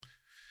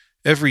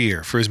Every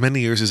year, for as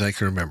many years as I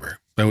can remember,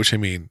 by which I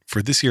mean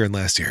for this year and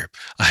last year,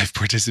 I've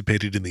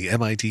participated in the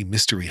MIT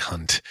Mystery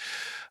Hunt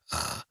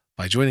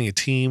by joining a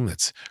team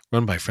that's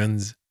run by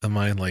friends of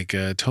mine like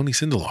Tony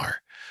Sindelar.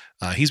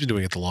 He's been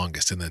doing it the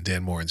longest, and then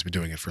Dan Morin's been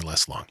doing it for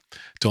less long.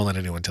 Don't let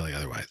anyone tell you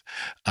otherwise.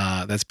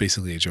 That's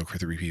basically a joke for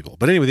three people.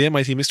 But anyway, the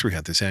MIT Mystery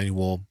Hunt, this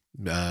annual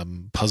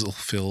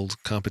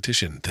puzzle-filled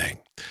competition thing.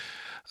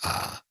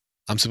 Uh,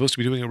 I'm supposed to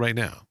be doing it right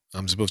now.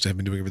 I'm supposed to have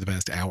been doing it for the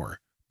past hour.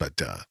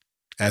 But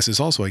as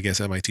is also, I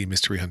guess, MIT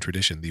Mystery Hunt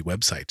tradition, the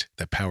website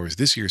that powers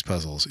this year's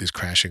puzzles is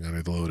crashing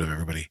under the load of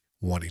everybody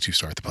wanting to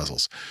start the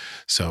puzzles.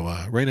 So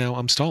right now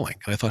I'm stalling.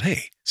 And I thought,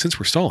 hey, since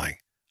we're stalling,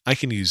 I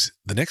can use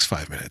the next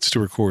 5 minutes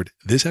to record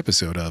this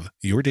episode of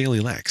Your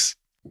Daily Lex.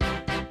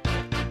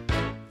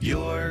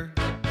 Your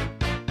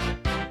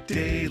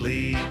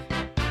Daily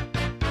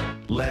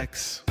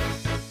Lex.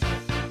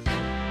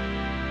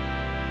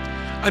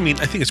 I mean,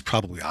 I think it's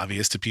probably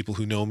obvious to people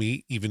who know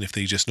me, even if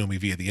they just know me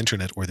via the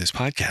internet or this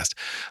podcast,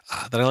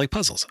 that I like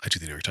puzzles. I do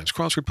the New York Times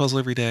crossword puzzle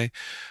every day.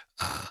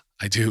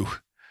 I do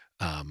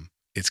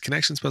its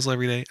connections puzzle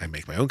every day. I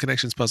make my own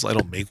connections puzzle. I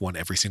don't make one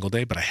every single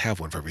day, but I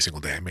have one for every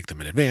single day. I make them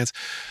in advance.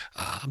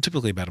 I'm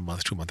typically about a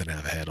month to a month and a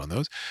half ahead on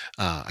those.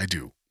 I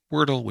do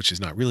Wordle, which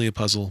is not really a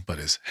puzzle, but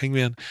is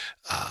Hangman.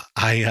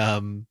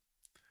 I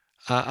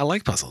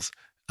like puzzles.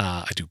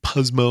 I do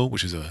Puzzmo,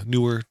 which is a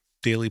newer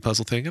daily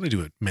puzzle thing, and I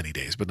do it many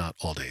days, but not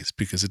all days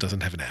because it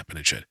doesn't have an app, and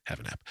it should have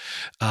an app.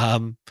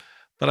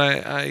 But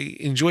I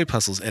enjoy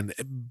puzzles, and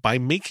by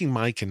making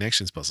my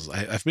connections puzzles,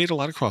 I've made a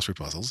lot of crossword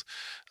puzzles,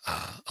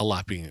 a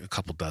lot being a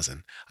couple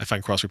dozen. I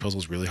find crossword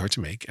puzzles really hard to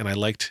make, and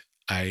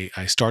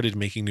I started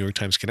making New York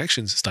Times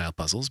connections style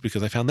puzzles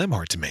because I found them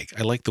hard to make.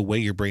 I like the way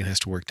your brain has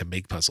to work to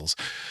make puzzles,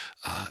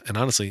 and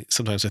honestly,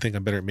 sometimes I think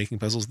I'm better at making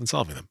puzzles than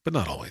solving them, but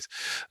not always.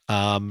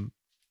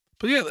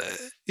 But yeah,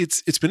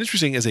 it's been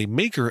interesting as a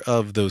maker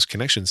of those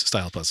connections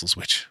style puzzles,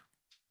 which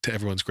to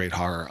everyone's great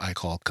horror I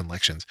call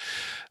collections.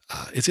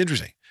 It's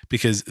interesting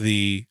because I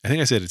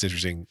think I said it's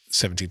interesting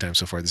 17 times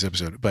so far this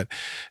episode, but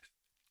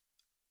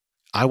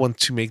I want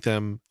to make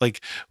them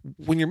like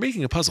when you're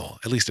making a puzzle,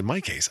 at least in my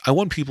case, I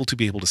want people to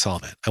be able to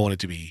solve it. I want it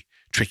to be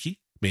tricky,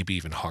 maybe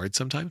even hard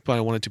sometimes, but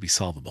I want it to be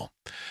solvable.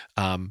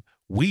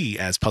 We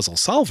as puzzle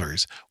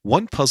solvers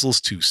want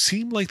puzzles to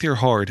seem like they're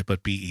hard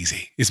but be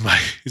easy is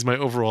my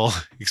overall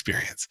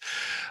experience.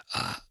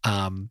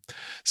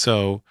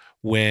 So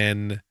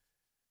when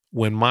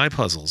my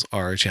puzzles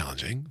are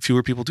challenging,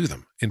 fewer people do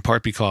them, in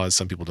part because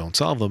some people don't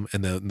solve them,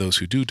 and then those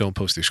who do don't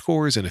post their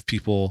scores. And if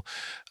people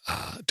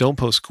don't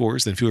post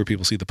scores, then fewer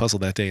people see the puzzle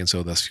that day, and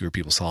so thus fewer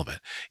people solve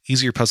it.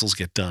 Easier puzzles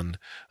get done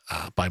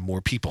by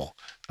more people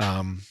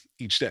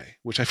each day,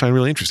 which I find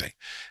really interesting.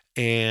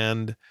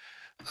 And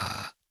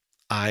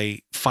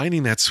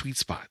finding that sweet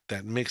spot,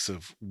 that mix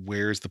of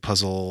where's the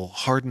puzzle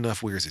hard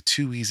enough, where is it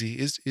too easy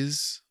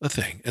is a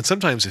thing. And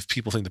sometimes if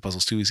people think the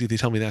puzzle's too easy, they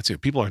tell me that too.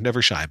 People are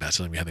never shy about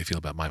telling me how they feel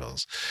about my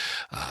puzzles.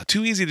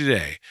 Too easy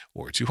today,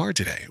 or too hard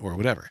today, or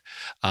whatever.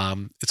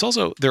 It's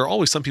also, there are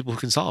always some people who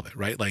can solve it,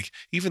 right? Like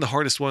even the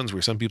hardest ones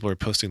where some people are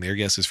posting their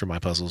guesses for my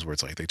puzzles where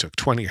it's like they took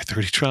 20 or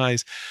 30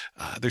 tries.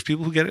 There's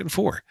people who get it in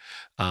 4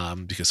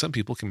 because some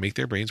people can make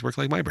their brains work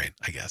like my brain,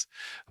 I guess.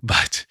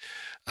 But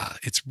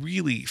it's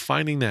really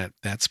finding that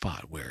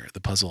spot where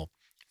the puzzle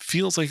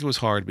feels like it was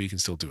hard, but you can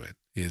still do it.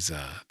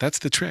 That's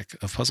the trick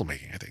of puzzle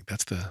making. I think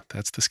that's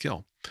the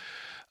skill.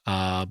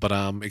 But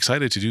I'm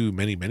excited to do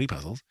many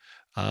puzzles.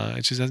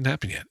 It just hasn't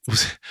happened yet. It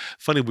was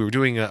funny. We were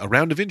doing a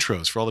round of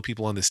intros for all the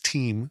people on this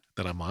team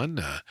that I'm on,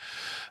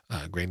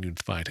 Grand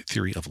Unified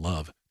Theory of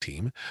Love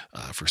team,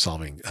 for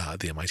solving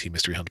the MIT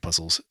Mystery Hunt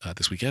puzzles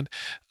this weekend.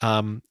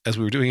 As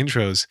we were doing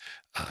intros,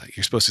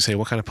 you're supposed to say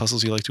what kind of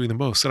puzzles you like doing the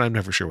most. And I'm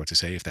never sure what to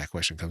say if that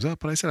question comes up.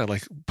 But I said I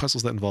like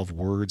puzzles that involve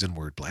words and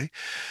wordplay.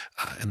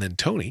 And then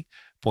Tony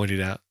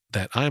pointed out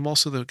that I'm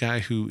also the guy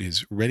who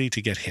is ready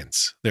to get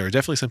hints. There are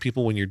definitely some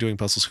people when you're doing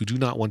puzzles who do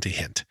not want to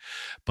hint,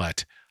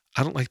 but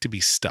I don't like to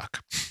be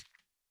stuck.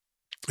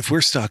 If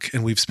we're stuck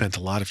and we've spent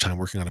a lot of time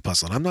working on a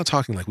puzzle, and I'm not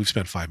talking like we've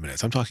spent 5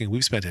 minutes, I'm talking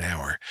we've spent an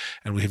hour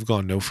and we have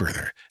gone no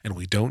further and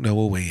we don't know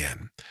a way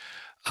in,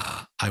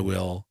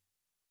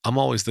 I'm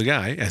always the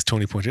guy, as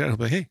Tony pointed out, I'll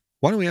be like, hey,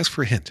 why don't we ask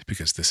for a hint?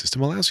 Because the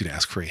system allows you to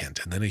ask for a hint,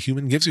 and then a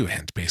human gives you a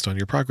hint based on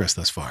your progress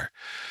thus far.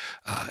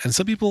 And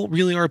some people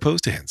really are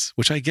opposed to hints,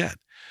 which I get.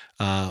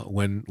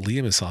 When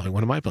Liam is solving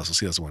one of my puzzles,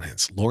 he doesn't want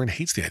hints. Lauren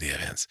hates the idea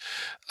of hints.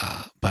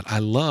 But I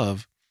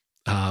love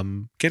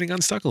getting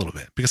unstuck a little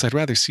bit because I'd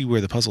rather see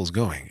where the puzzle is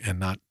going and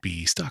not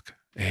be stuck.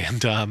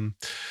 And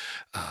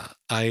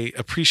I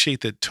appreciate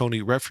that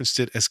Tony referenced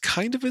it as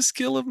kind of a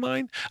skill of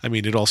mine. I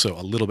mean, it also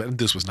a little bit, and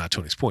this was not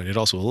Tony's point, it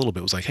also a little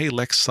bit was like, hey,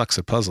 Lex sucks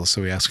at puzzles,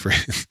 so he asked for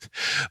it.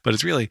 But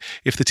it's really,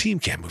 if the team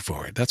can't move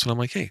forward, that's when I'm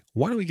like, hey,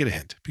 why don't we get a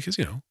hint? Because,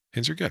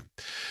 Hints are good.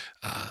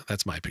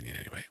 That's my opinion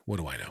anyway. What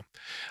do I know?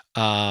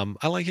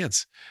 I like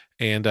hints.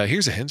 And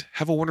here's a hint.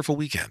 Have a wonderful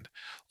weekend.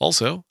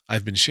 Also,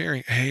 I've been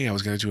sharing, hey, I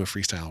was going to do a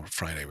Freestyle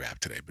Friday rap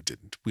today, but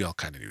didn't. We all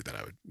kind of knew that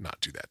I would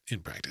not do that in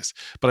practice.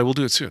 But I will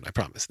do it soon. I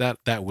promise.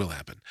 That will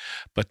happen.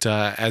 But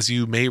as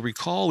you may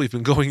recall, we've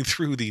been going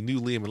through the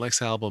new Liam and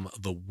Lex album,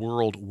 The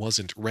World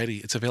Wasn't Ready.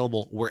 It's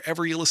available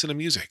wherever you listen to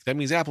music. That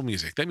means Apple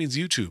Music. That means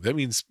YouTube. That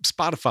means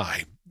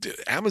Spotify,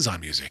 Amazon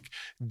Music,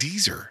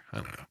 Deezer. I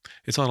don't know.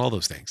 It's on all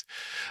those things.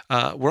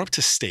 We're up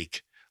to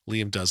Steak.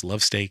 Liam does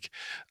love steak.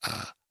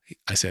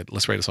 I said,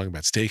 let's write a song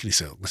about steak. And he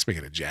said, let's make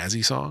it a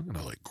jazzy song. And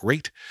I was like,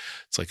 great.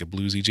 It's like a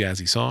bluesy,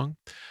 jazzy song.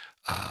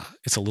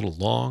 It's a little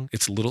long.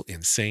 It's a little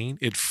insane.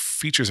 It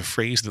features a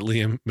phrase that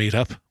Liam made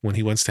up when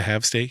he wants to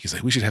have steak. He's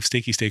like, we should have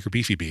steaky steak or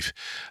beefy beef.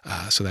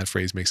 So that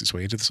phrase makes its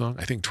way into the song,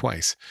 I think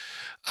twice.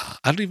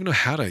 I don't even know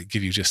how to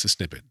give you just a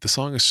snippet. The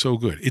song is so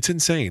good. It's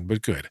insane,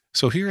 but good.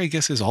 So here, I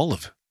guess, is all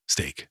of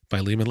Steak by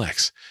Liam and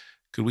Lex.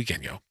 Good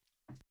weekend, yo.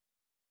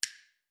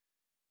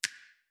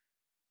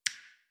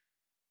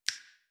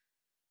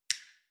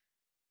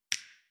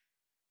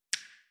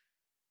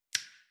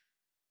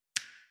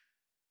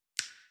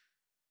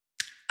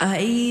 I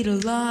eat a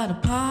lot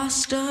of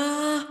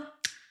pasta.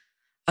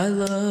 I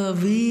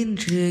love eating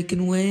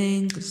chicken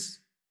wings.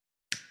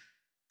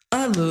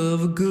 I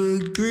love a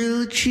good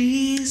grilled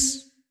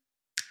cheese.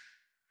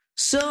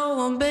 So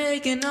I'm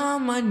begging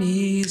on my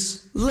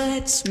knees.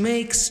 Let's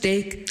make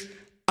steak.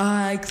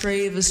 I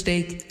crave a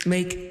steak.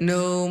 Make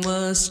no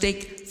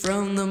mistake.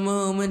 From the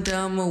moment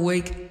I'm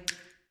awake,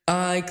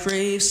 I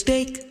crave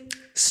steak,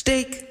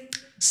 steak,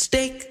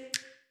 steak.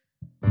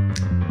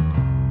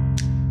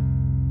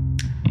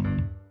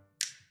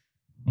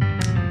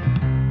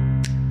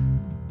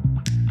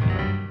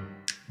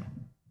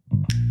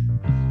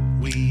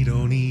 We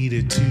don't eat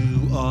it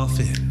too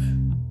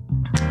often.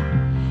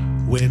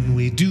 When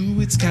we do,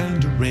 it's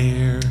kinda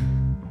rare.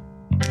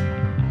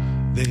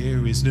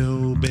 There is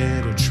no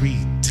better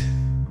treat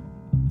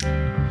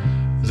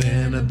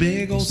than a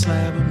big old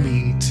slab of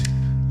meat.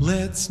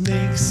 Let's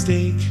make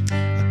steak.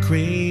 I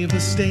crave a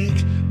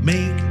steak.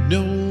 Make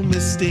no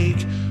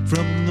mistake.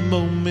 From the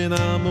moment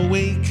I'm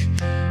awake,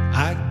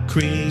 I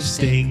crave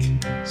steak,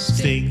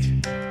 steak,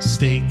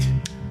 steak.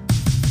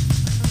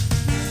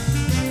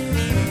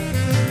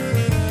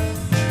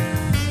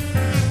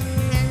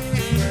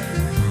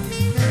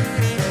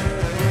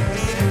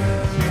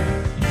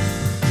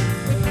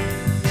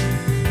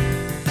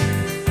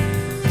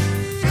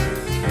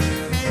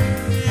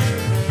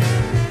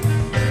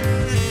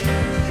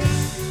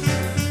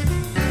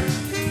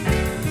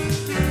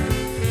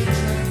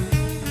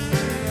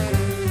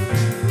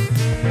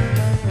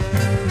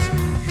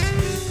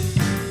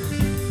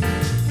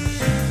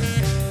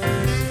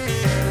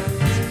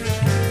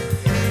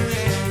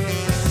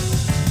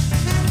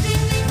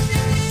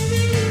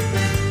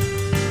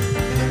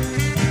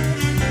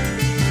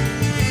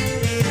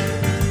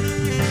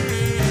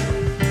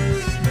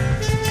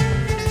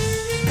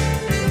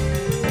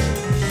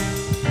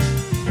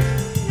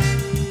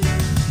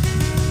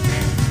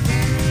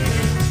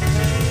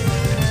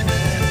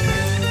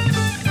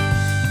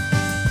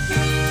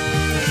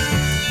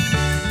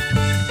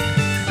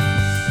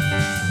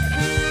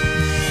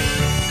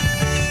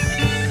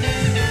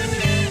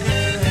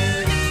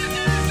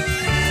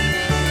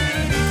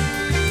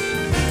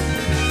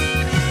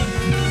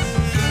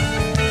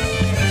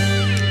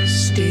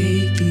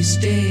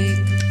 Steak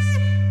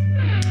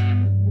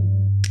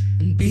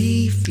and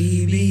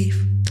beefy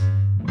beef.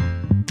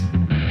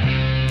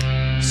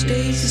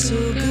 Steak is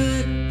so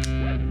good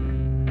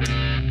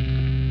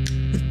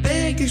with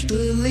beggars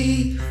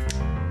belief.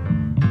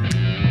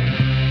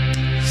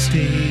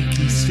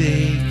 Steaky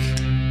steak,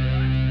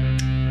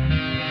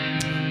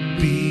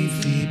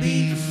 beefy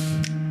beef.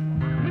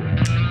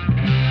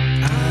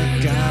 I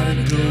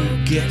gotta go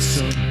get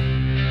some,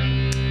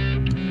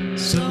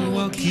 so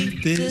I'll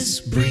keep this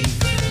brief.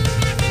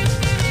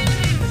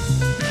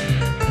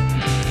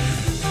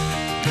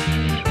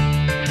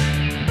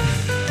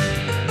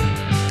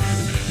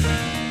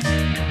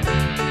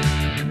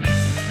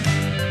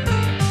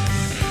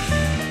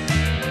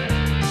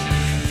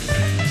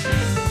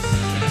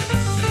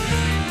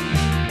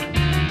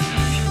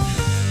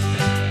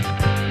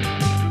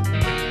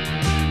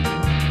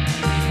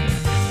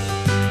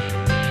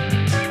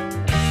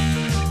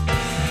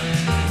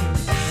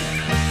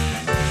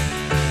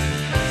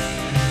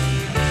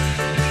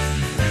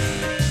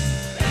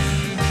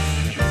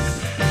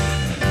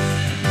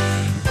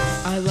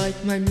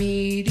 My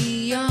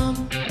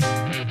medium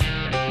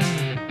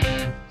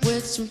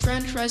with some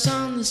french fries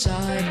on the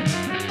side.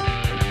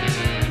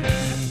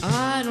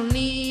 I don't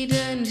need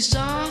any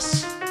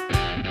sauce.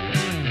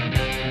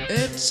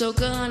 It's so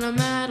good I'm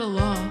at a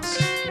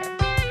loss.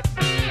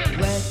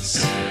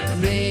 Let's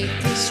make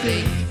a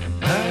steak.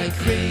 I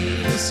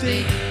crave a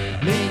steak.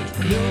 Make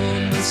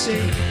no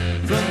mistake.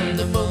 From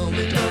the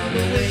moment I'm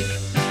awake,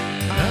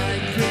 I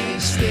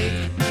crave steak,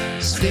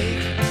 steak.